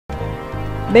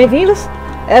Bem-vindos!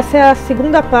 Essa é a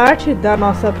segunda parte da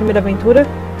nossa primeira aventura,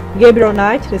 Gabriel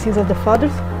Knight, The Sins of the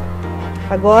Fathers.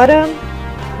 Agora,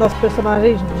 nosso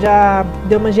personagem já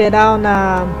deu uma geral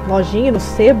na lojinha, no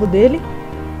sebo dele.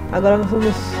 Agora nós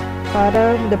vamos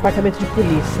para o departamento de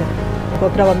polícia,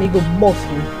 encontrar o amigo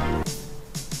Mosley,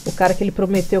 o cara que ele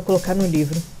prometeu colocar no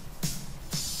livro.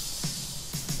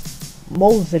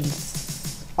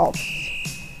 Mosley's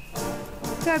office.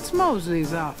 That's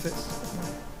Mosley's office.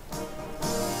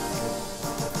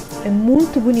 É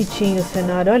muito bonitinho o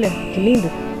cenário, olha que lindo.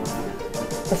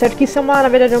 Tá certo que isso é na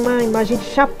verdade é uma imagem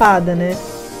chapada, né?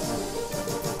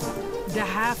 The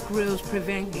half-grills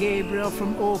prevent Gabriel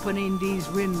from opening these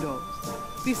windows.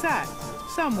 Besides,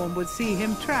 someone would see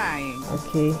him trying.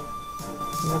 Ok.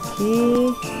 Vamos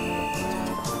aqui.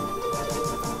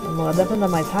 Vamos lá, dá pra andar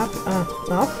mais rápido? Ah,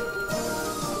 nossa.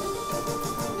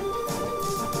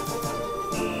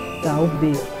 Tá, o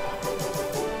B.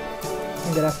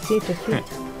 Um grafite aqui.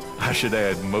 I should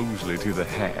add Mosley to the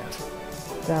hat.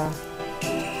 Tá.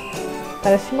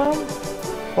 Parece uma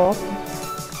foto.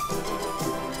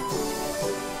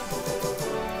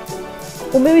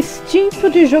 O meu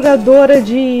instinto de jogadora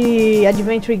de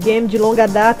adventure game de longa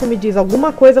data me diz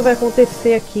alguma coisa vai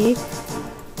acontecer aqui.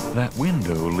 That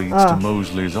window leads to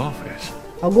Mosley's office.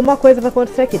 Alguma coisa vai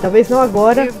acontecer aqui, talvez não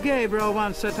agora. If Gabriel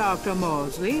wants to talk to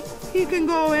Mosley, he can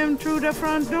go in through the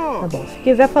front door. Tá bom, se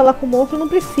quiser falar com o monstro não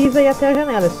precisa ir até a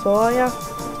janela, é só ir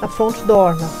a front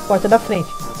door, na porta da frente.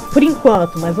 Por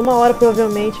enquanto, mas uma hora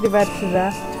provavelmente ele vai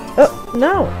precisar... Oh,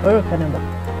 não! Oh, caramba.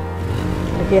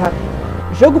 Aqui, rápido.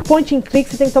 Jogo point and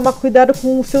clique, você tem que tomar cuidado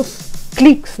com os seus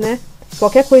cliques, né?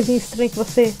 Qualquer coisinha estranha que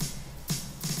você...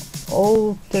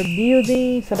 Outer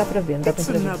building... Só dá pra ver, não dá pra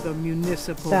ver.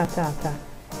 Tá.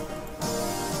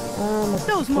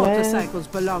 Those motorcycles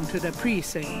belong to the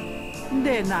precinct.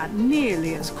 They're not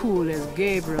nearly as cool as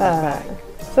Gabriel's bike.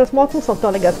 Essas motos não são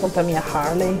tão legais quanto a minha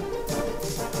Harley.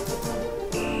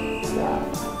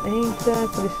 Tá. Entra,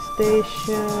 police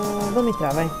station. Vamos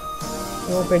entrar, vai.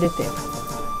 Não vou perder tempo.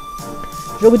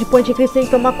 Jogo de point and click, você tem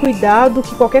que tomar cuidado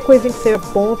que qualquer coisinha que você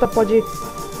aponta pode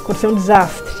acontecer um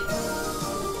desastre.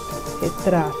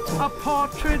 Retrato. A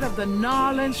portrait of the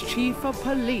Norland's chief of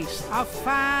police, a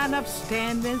fine,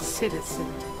 upstanding citizen.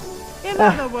 In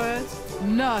other words,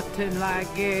 nothing like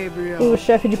Gabriel. O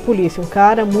chefe de polícia, um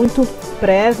cara muito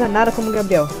preza, nada como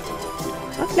Gabriel.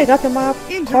 Ah, que legal, tem uma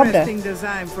cobra.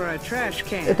 Design for a trash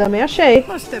can. Eu também achei.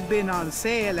 Must have been on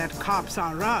sale at Cops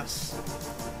R Us.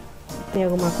 Tem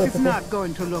alguma coisa It's not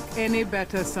going to look any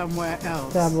better somewhere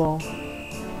else. Tá bom.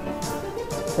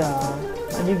 Tá.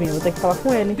 Adivinha, vou ter que falar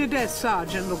com ele. The dead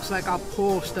sergeant looks like a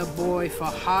poster boy for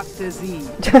heart disease.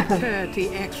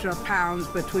 30 extra pounds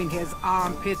between his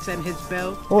armpits and his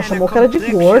belt. Oh, chamou o cara de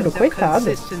gordo, coitado.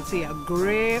 Consistency of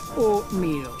gray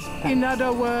oatmeal. In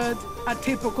other words, a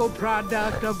typical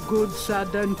product of good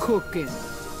southern cooking.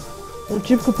 Um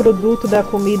típico produto da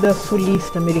comida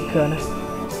sulista americana.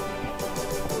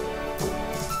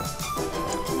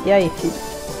 E aí, filho?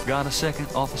 Got a second,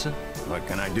 officer? What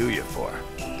can I do you for?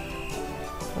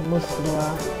 Vamos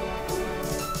lá.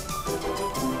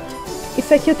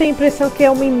 Isso aqui eu tenho a impressão que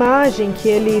é uma imagem que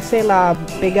eles, sei lá,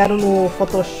 pegaram no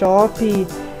Photoshop,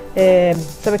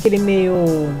 sabe aquele meio...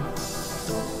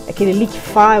 aquele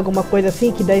liquify, alguma coisa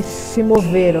assim, que daí se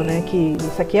moveram, né? Que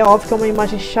isso aqui é óbvio que é uma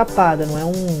imagem chapada, não é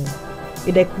um...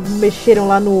 E daí mexeram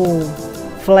lá no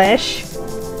Flash.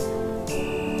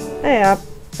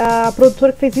 A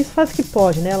produtora que fez isso faz o que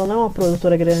pode, né? Ela não é uma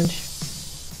produtora grande.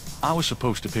 I was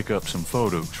supposed to pick up some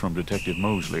photos from Detective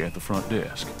Mosley at the front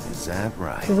desk. Is that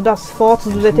right? Preciso das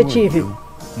fotos do detetive.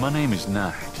 My name is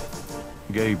Knight.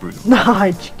 Gabriel.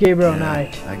 Knight, Gabriel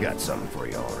Knight. I got something for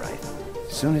you, all right.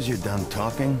 As soon as you're done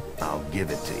talking, I'll give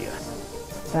it to you.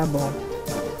 Tá bom.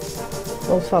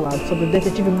 Vamos falar sobre o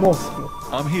detetive Mosley.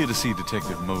 I'm here to see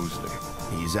Detective Mosley.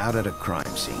 He's out at a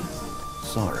crime scene.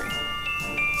 Sorry.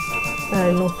 Ah,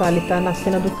 ele não tá, ele tá na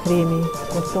cena do crime.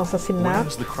 Aconteceu um assassinato.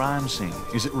 Where's the crime scene?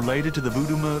 Is it related to the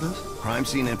voodoo murders? Crime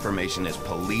scene information is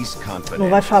police confidential. Não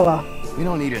vai falar. We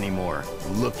don't need any more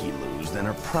looky-loos than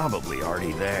are probably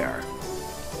already there.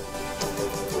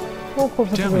 Vamos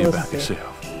conversar Tell com me about você.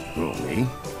 yourself. Who, me?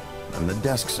 I'm the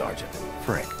desk sergeant,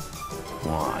 Frick.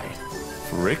 Why?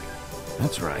 Frick?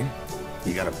 That's right.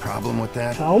 You got a problem with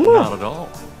that? Not Calma. at all.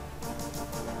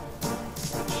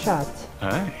 Chato.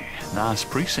 Hey, nice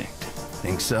precinct.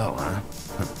 Think so, huh?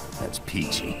 That's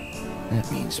peachy.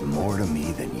 That means more to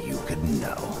me than you could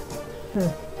know.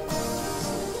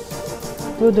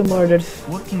 Voodoo murders.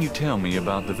 What can you tell me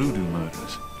about the voodoo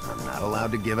murders? I'm not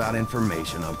allowed to give out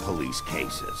information on police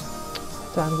cases.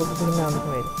 Tá, não vou conseguir nada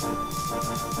com ele.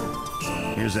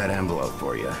 Here's that envelope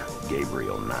for you,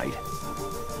 Gabriel Knight.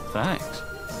 Thanks.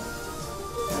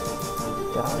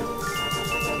 Tá.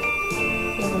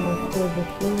 Tem alguma coisa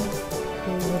aqui.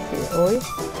 Oi?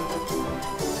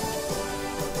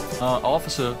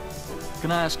 Officer,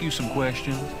 can I ask you some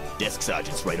questions? Desk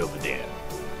sergeant's right over there.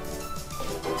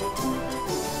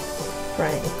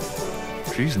 Frank.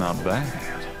 She's not bad.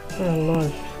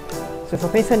 Lógico. Você só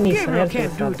pensa nisso, né? Gabriel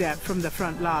can't do that from the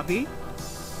front lobby.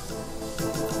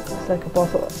 Será que eu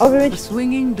posso? The Obviamente,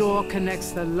 swinging door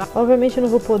connects the lobby. obviamente eu não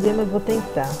vou poder, mas vou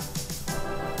tentar.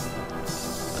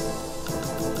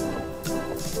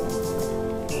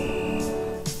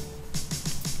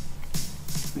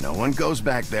 No one goes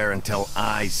back there until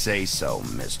I say so,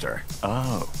 mister.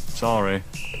 Oh, sorry.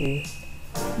 Ok.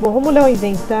 Bom, vamos olhar o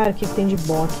inventário, o que tem de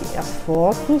bom aqui. As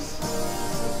fotos.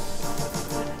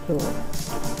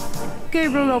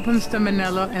 Gabriel opens the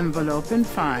manila envelope and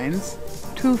finds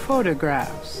 2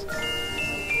 photographs.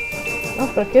 Ah,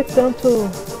 pra que tanto?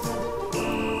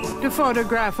 The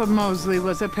photograph of Mosley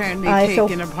was apparently esse é o-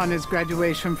 taken upon his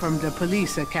graduation from the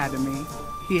police academy.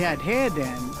 He had hair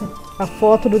then. A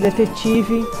foto do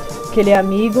detetive, que ele é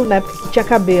amigo, na época que tinha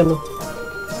cabelo.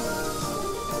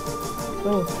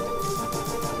 Oh.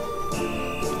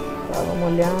 Tá,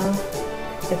 vamos olhar.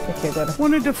 Essa aqui agora.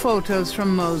 One of the photos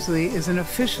from Mosley is an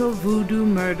official voodoo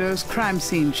murders crime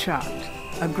scene shot,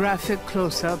 a graphic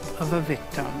close-up of a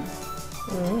victim.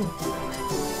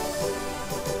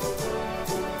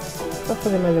 Posso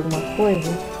fazer mais alguma coisa?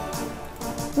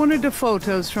 One of the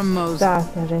photos from Mosley. Tá,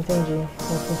 já entendi.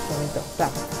 Como funciona então. Tá.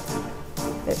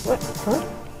 Ué, hã?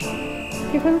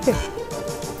 Que coisa aqui?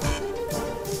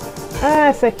 Ah,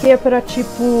 essa aqui é pra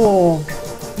tipo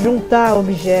juntar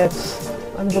objetos.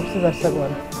 Ah, não vou precisar disso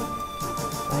agora.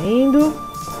 Tá indo.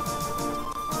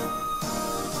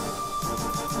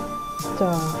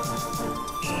 Tá.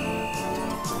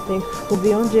 Tem que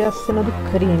descobrir onde é a cena do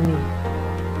crime.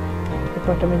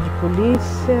 Departamento de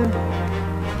polícia.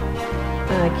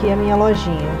 Ah, aqui é a minha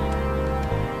lojinha.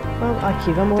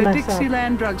 Aqui, vamos The nessa.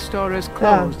 Dixieland drugstore is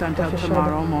closed tá until fechado.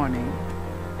 tomorrow morning.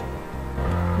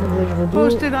 Museu de Voodoo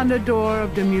Posted on the door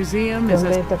of the museum is a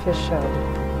também tá fechado.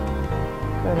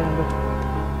 Caramba.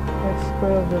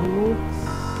 Explore the Looks.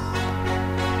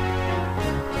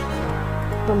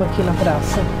 Vamos aqui na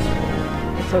praça.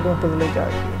 Ver se é alguma coisa legal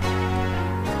aqui.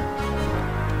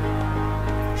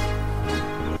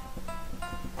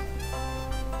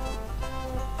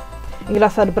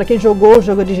 Engraçado, pra quem jogou o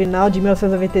jogo original de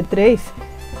 1993,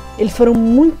 eles foram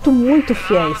muito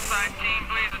fiéis.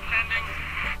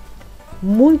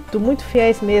 Muito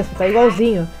fiéis mesmo, tá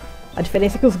igualzinho. A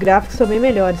diferença é que os gráficos são bem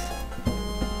melhores.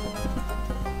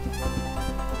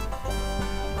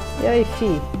 E aí,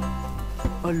 fi?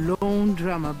 A lone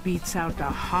drummer beats out a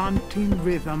haunting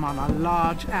rhythm on a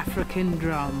large African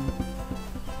drum.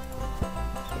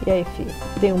 E aí, fi?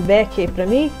 Tem um back aí pra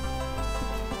mim?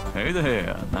 Hey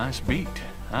there, nice beat.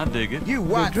 I dig it. You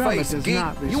drummer white-faced does geek!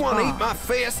 not You wanna eat respond. my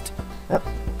fist?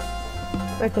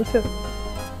 O que aconteceu?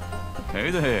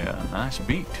 Hey there, nice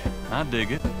beat. I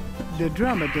dig it. The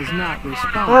drummer does not Ah,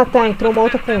 respond. tá. Entrou uma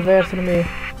outra conversa no meio.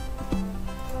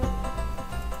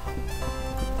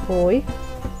 Oi?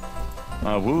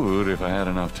 I would if I had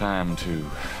enough time to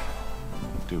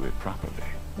do it properly.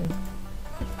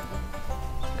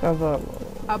 Cavalo.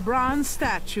 A bronze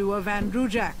statue of Andrew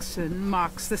Jackson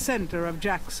marks the center of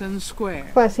Jackson Square.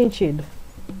 Faz sentido.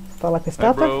 Falar com a Hey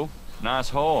estátua? bro,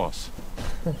 nice horse.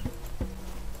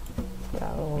 Tá,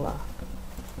 vamos lá.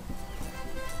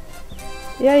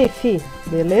 E aí, fi?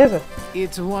 Beleza?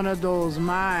 It's one of those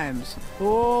mimes.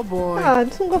 Oh boy. Ah,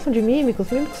 eles não gostam de mímicos.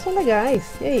 Mímicos são legais.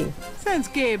 E aí? Since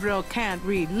Gabriel can't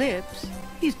read lips,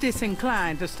 he's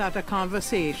disinclined to start a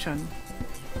conversation.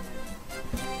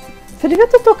 Você devia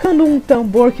estar tocando um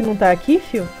tambor que não tá aqui,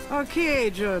 fio? A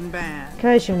Cajun band.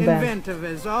 Cajun band. Inventive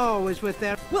as always with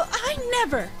their... Well, I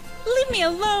never! Leave me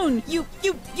alone, you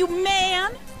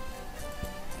man!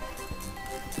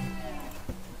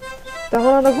 Tá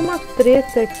rolando alguma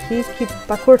treta aqui que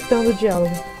tá cortando o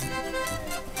diálogo.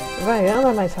 Vai,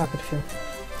 anda mais rápido, filho.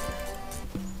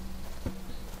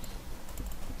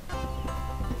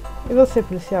 E você,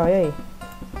 policial, e aí?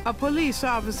 A police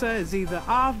officer is either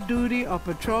off-duty or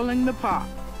patrolling the park.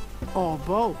 Or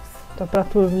both. Tá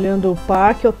patrulhando o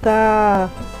parque ou tá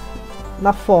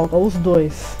na folga? Os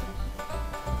dois.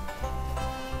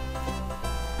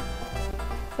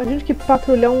 Imagina que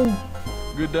patrulhar um...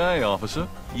 Good day, officer.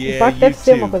 Yeah, parque you deve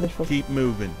ser uma too. coisa de fogo. Keep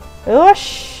moving.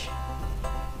 Oxi!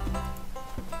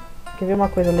 Quer ver uma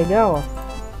coisa legal, ó?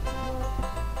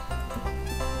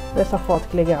 Olha essa foto,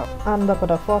 que legal. Ah, não dá pra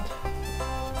dar foto?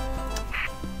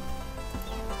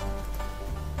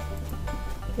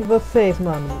 E vocês,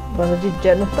 mano? Banda de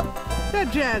jazz não tá...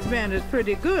 That jazz band is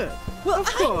pretty good. Well, Of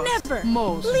I course, never.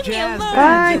 most Leave me jazz alone.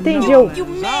 Ah, bands in entendi. New Eu- Orleans You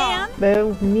man. É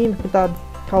o mímico que tá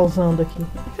causando aqui.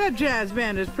 That jazz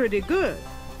band is pretty good.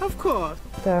 Of course,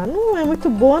 Tá, não é muito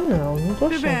boa não. Não tô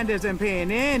the achando. band isn't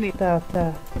paying any. Tá.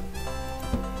 Dá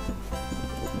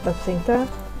pra sentar?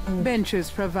 Benches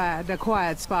provide a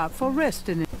quiet spot for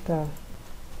resting. Tá.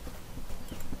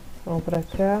 Vamos pra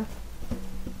cá.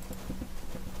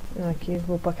 Aqui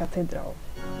vou pra catedral.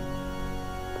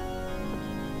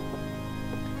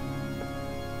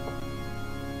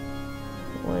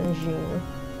 Um anjinho.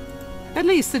 At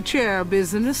least the cherub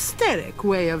is an aesthetic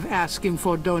way of asking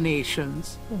for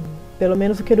donations. Pelo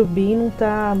menos o querubim não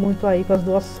tá muito aí com as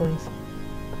doações.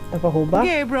 Dá pra roubar?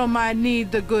 Gabriel might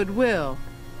need the goodwill,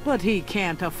 but he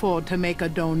can't afford to make a Eu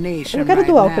donation não quero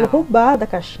right doar, eu quero now. roubar da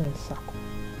caixinha, saco.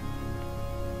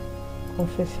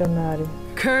 Confessionário.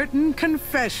 Curtain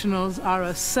confessionals are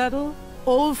a subtle,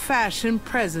 old-fashioned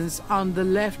presence on the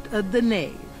left of the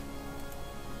nave.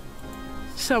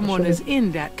 Someone is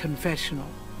in that confessional.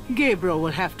 Gabriel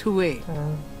will have to wait.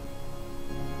 Tá.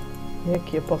 E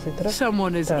aqui, eu posso entrar?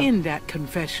 Someone is Tá. in that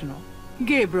confessional.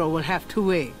 Gabriel will have to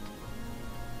wait.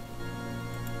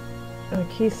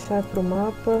 Aqui sai pro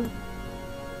mapa.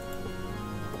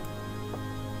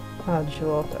 Ah, deixa eu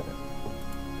voltar.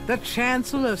 The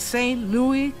chancel of St.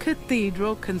 Louis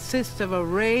Cathedral consists of a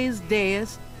raised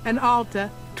dais, an altar,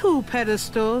 2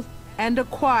 pedestals, and a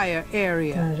choir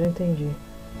area. Ah, já entendi.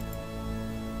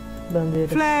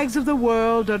 Bandeiras. Flags of the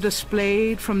world are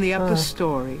displayed from the upper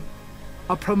story.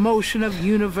 A promotion of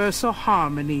universal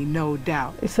harmony, no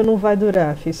doubt. Isso não vai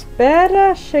durar, filho.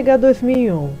 Espera chegar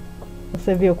 2001.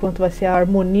 Você vê o quanto vai ser a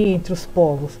harmonia entre os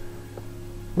povos.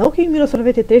 Não que em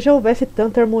 1993 já houvesse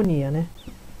tanta harmonia, né?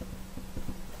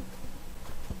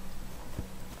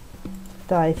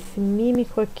 Tá, esse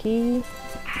mímico aqui...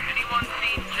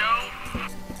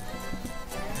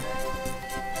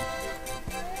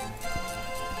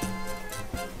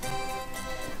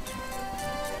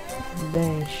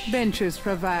 Bench. Benches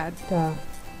provide. Tá.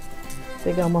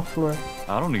 Pegar uma flor.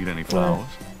 I don't need any flowers.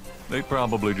 They'd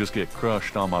probably just get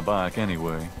crushed on my bike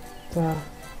anyway. Tá.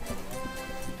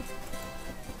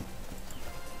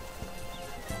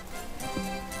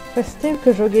 Faz tempo que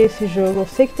eu joguei esse jogo. Eu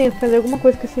sei que tem que fazer alguma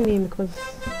coisa com esse mímico, mas...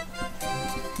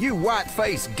 You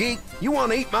white-faced geek, you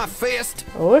wanna eat my fist?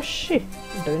 Oxi!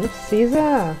 Então ele não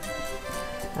precisa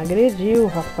agredir o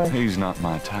rapaz. He's not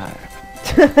my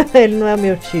type. Ele não é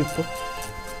meu tipo.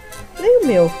 Nem o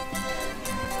meu.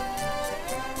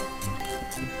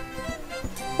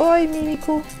 Oi,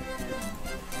 mímico.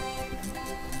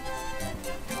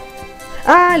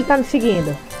 Ah, ele tá me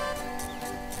seguindo.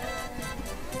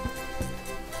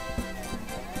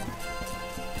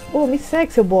 Oh, me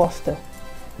segue, seu bosta.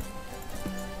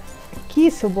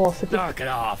 Aqui, seu bosta. Aqui. Knock it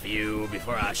off, you,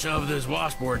 before I shove this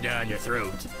washboard down your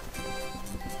throat.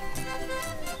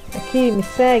 Aqui, me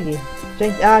segue.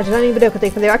 Já lembrei o que eu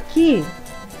tenho que fazer. Aqui.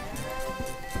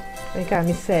 Vem cá,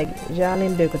 me segue. Já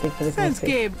lembrei o que eu tenho que fazer com Since você.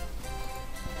 Gabe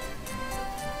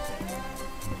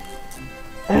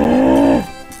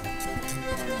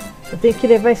Eu tenho que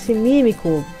levar esse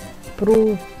mímico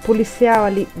pro policial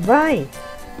ali. Vai!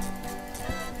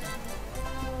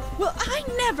 Well, I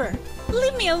never.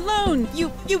 Leave me alone,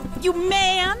 you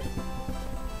man.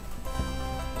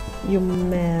 E o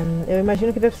man. Eu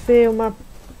imagino que deve ser uma...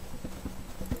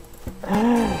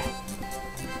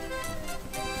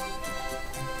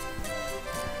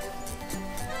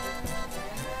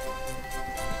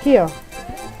 Aqui, ó.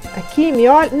 Aqui, me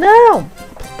olha. Não!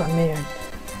 Puta merda.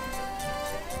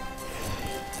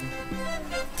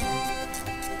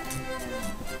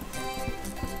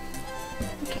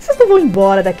 Por que vocês não vão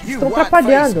embora daqui? Vocês You estão white-faced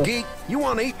atrapalhando. geek, you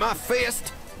wanna eat my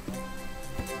fist?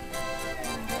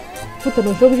 Puta,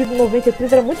 no jogo de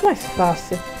 93 era muito mais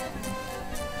fácil.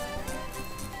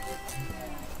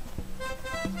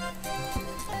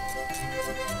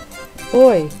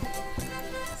 Oi.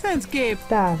 since Gabe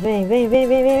Tá, vem.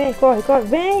 Corre.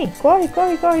 Vem. Corre.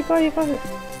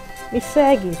 Me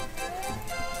segue.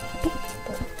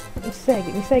 Puta. Me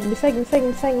segue. Me segue.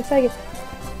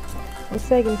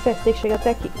 Você tem que chegar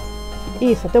até aqui.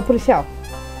 Isso, até o policial.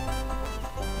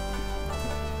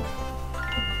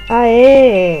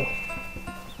 Aê!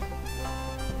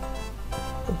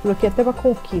 Eu bloqueei até uma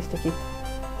conquista aqui.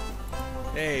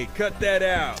 Hey, cut that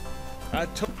out. I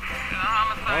told.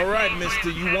 All right, mister,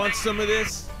 you want some of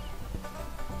this?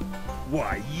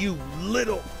 Why, you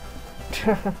little...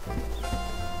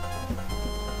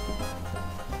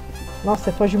 Nossa,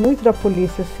 você foge muito da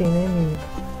polícia assim, né, menino?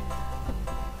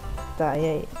 Tá, e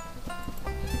aí?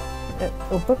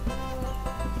 Opa!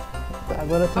 Tá.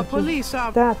 Agora eu tenho A police que...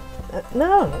 are... Tá.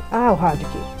 Não. Ah, o rádio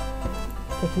aqui.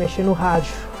 Tem que mexer no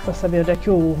rádio pra saber onde é que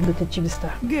o detetive está.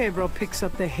 Gabriel picks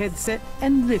up the headset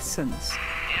and listens.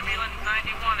 Ambulance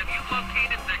 91, have you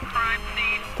located the crime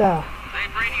scene? Tá.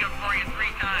 They've radioed for you 3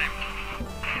 times.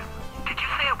 Did you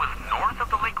say it was north of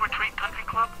the Lake Retreat Country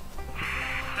Club?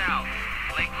 South,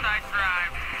 Lakeside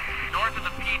Drive, north of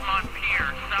the Piedmont Pier,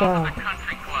 south of the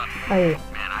Country Club. Aí.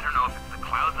 Man, I don't know if it's the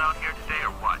clouds out here today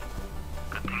or what.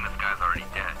 Good thing this guy's already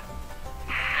dead.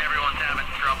 Everyone's having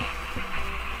trouble.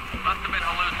 Must have been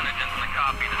hallucinogens in the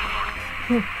coffee this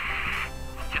morning.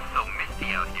 Just so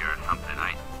misty out here or something.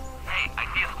 Hey, I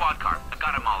see a squad car. I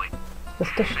got him, Molly.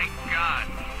 Thank God.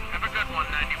 Have a good one,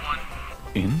 91.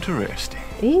 Interesting.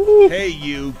 Ih, Hey,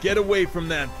 you, get away from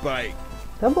that bike.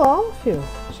 tá bom, filho.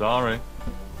 Sorry.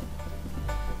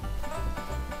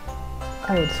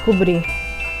 Aí, eu descobri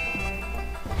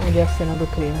onde é a cena do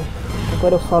crime.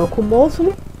 Agora eu falo com o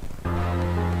Mosley.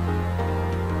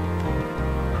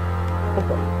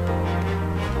 Opa.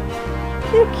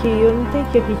 E aqui, eu não tenho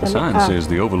que ir aqui The também. sign Ah, says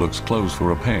the overlook's closed for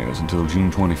repairs until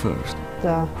June 21st.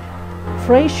 tá.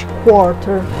 French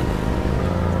Quarter.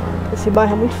 Esse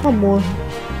bairro é muito famoso.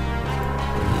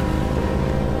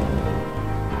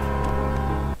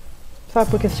 Sabe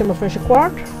por que se chama French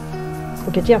Quarter?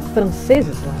 Porque tinha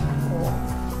franceses lá.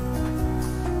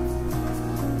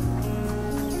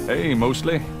 Hey,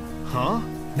 Mostly. Huh?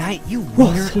 Knight, you Well,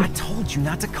 wiener. see- I told you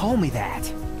not to call me that.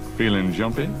 Feeling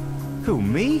jumpy? Who,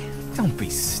 me? Don't be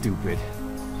stupid.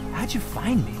 How'd you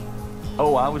find me?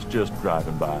 Oh, I was just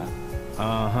driving by.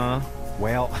 Uh-huh.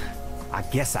 Well, I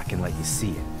guess I can let you see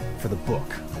it for the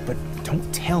book, but don't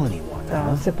tell anyone, Tá,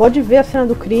 huh? você pode ver a cena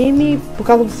do crime por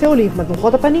causa do seu livro, mas não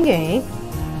conta pra ninguém, hein?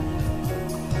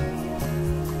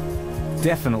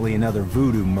 Definitely another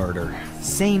voodoo murder.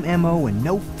 Same MO and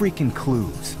no freaking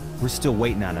clues. We're still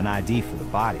waiting on an ID for the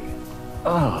body.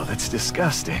 Oh, that's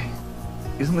disgusting.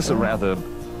 Isn't this a rather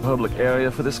public area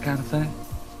for this kind of thing?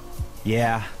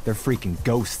 Yeah, they're freaking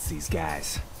ghosts, these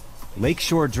guys.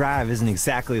 Lakeshore Drive isn't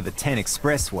exactly the 10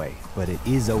 expressway, but it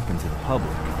is open to the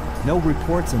public. No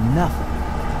reports and nothing.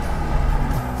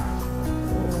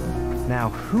 Now,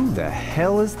 who the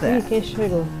hell is Ih, that? quem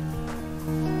chegou?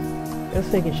 Eu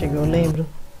sei quem chegou, eu lembro.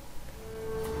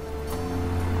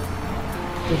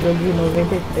 Do jogo de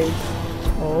 93.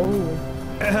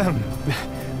 Oh.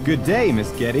 Good day,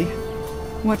 Miss Getty.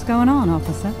 What's going on,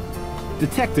 officer?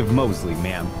 Detective Mosley,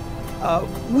 ma'am.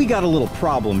 We got a little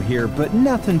problem here, but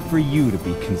nothing for you to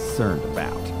be concerned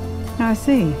about. I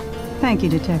see. Thank you,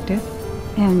 detective.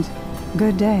 And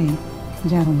good day,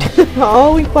 gentlemen.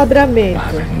 Olha o enquadramento.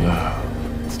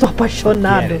 Estou Get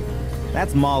apaixonado. it.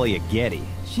 That's Molly at Getty.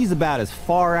 She's about as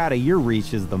far out of your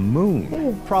reach as the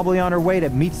moon. Probably on her way to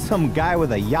meet some guy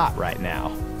with a yacht right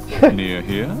now. Near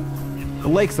here? The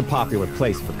lake's a popular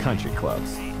place for country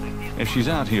clubs. If she's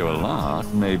out here a lot,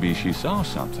 maybe she saw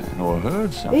something or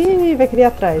heard something. Ih, vai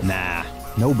querer atrás. Nah,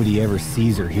 nobody ever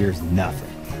sees or hears nothing.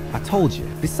 I told you.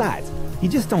 Besides, you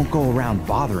just don't go around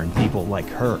bothering people like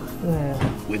her. É,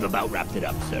 We've about wrapped it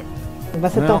up, sir. não vai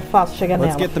ser tão fácil chegar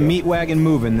Let's nela. get the filho. meat wagon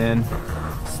moving then.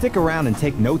 Stick around and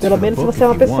take notes Pelo for the menos se book você é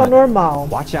uma if you pessoa want. normal.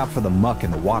 Watch out for the muck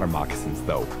and the water moccasins,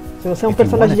 though. Se você é um If you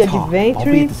personagem de wanna talk, I'll be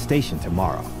adventure, at the station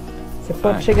tomorrow. você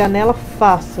pode chegar nela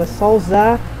fácil. É só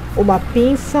usar uma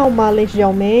pinça, uma lente de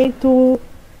aumento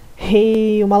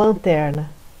e uma lanterna.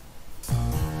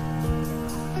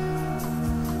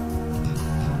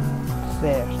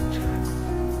 Certo.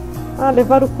 Ah,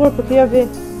 levaram o corpo, eu queria ver.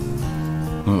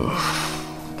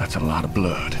 Ugh, that's a lot of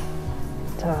blood.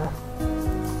 Tá.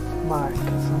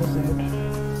 Marcas, vamos ver.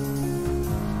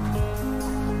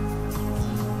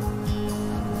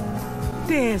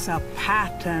 There's a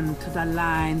pattern to the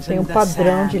lines Tem in um the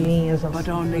padrão sand, de linhas but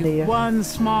na only areia. one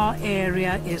small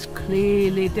area is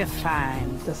clearly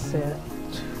defined. Tá certo.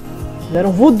 Fizeram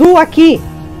um voodoo aqui!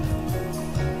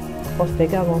 Posso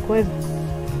pegar alguma coisa?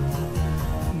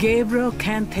 Gabriel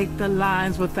can't take the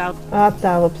lines without... Ah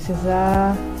tá, vou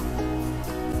precisar.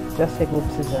 Já sei que vou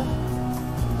precisar.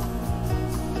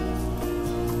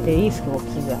 É isso que eu vou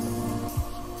precisar.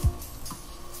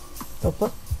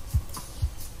 Opa.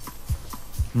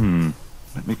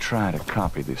 Let me try to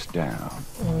copy this down.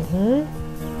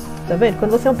 Tá vendo?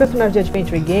 Quando você é um personagem de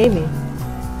adventure game,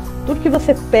 tudo que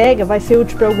você pega vai ser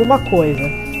útil pra alguma coisa.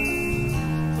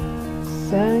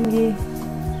 Sangue.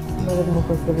 Mais alguma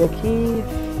coisa pra eu ver aqui.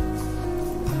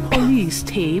 Police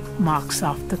tape marks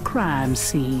off the crime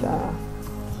scene. Tá.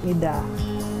 Me dá.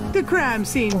 The crime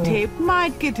scene tape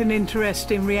might get an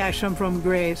interesting reaction from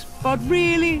Grace, but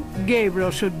really,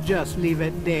 Gabriel should just leave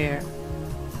it there.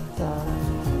 Tá.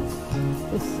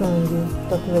 O sangue.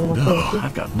 Tá fazendo alguma coisa Ugh, aqui?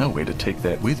 I've got no way to take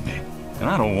that with me. and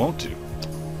I don't want to.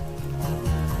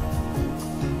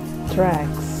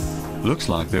 Tracks. Looks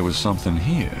like there was something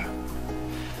here.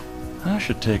 I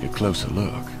should take a closer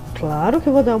look. Claro que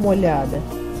eu vou dar uma olhada.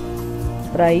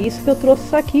 Pra isso que eu trouxe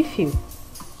isso aqui, filho.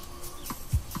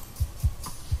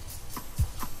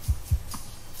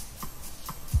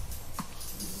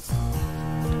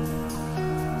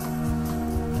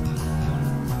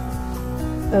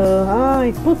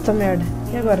 Ai, puta merda.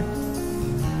 E agora?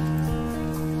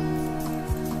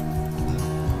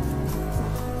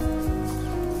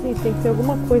 Ih, tem que ter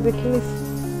alguma coisa aqui nesse...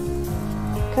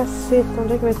 Caceta,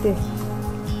 onde é que vai ter?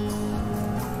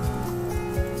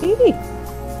 Ih!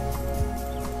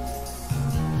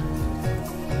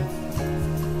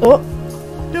 Oh!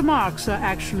 The marks are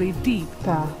actually deep.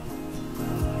 Tá.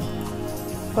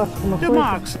 Posso alguma The coisa?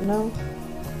 marks. Não.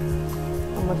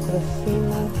 Vamos pra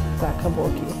cima. Tá, acabou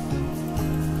aqui.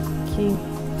 Aqui.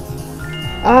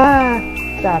 Ah!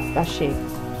 Tá, achei.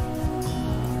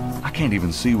 I can't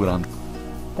even see what I'm...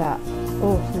 Tá.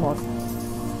 Oh, moto.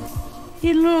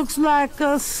 It looks like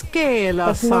a scale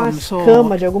of Parece uma some sort.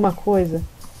 escama de alguma coisa.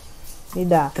 Me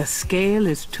dá. The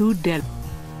scale is too delicate.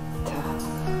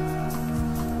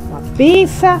 Uma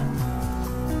pinça.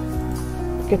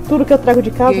 Porque tudo que eu trago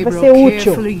de casa vai ser Gabriel útil.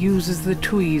 carefully uses the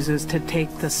tweezers to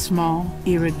take the small,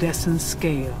 iridescent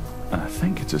scale. I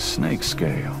think it's a snake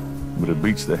scale, but it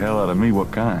beats the hell out of me what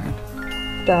kind.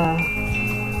 Tá.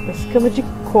 Escama de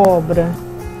cobra.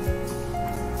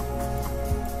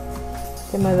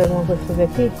 Tem mais alguma coisa pra fazer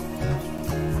aqui?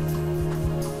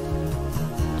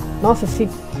 Nossa, esse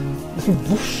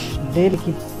bush dele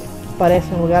que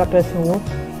parece um lugar, parece um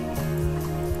outro.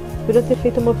 Podia ter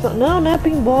feito uma opção. Não, não é pra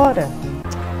ir embora.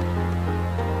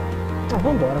 Ah,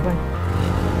 vambora, vai.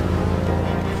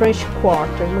 French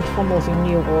Quarter, muito famoso em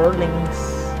New Orleans.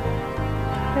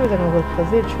 Tem mais alguma coisa pra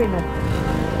fazer? Deixa eu ir na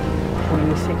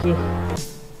polícia aqui.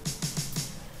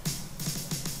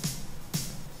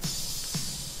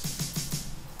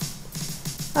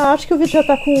 Ah, acho que o vídeo já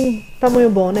tá com um tamanho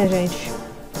bom, né, gente?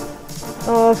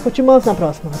 Nós continuamos na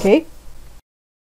próxima, ok?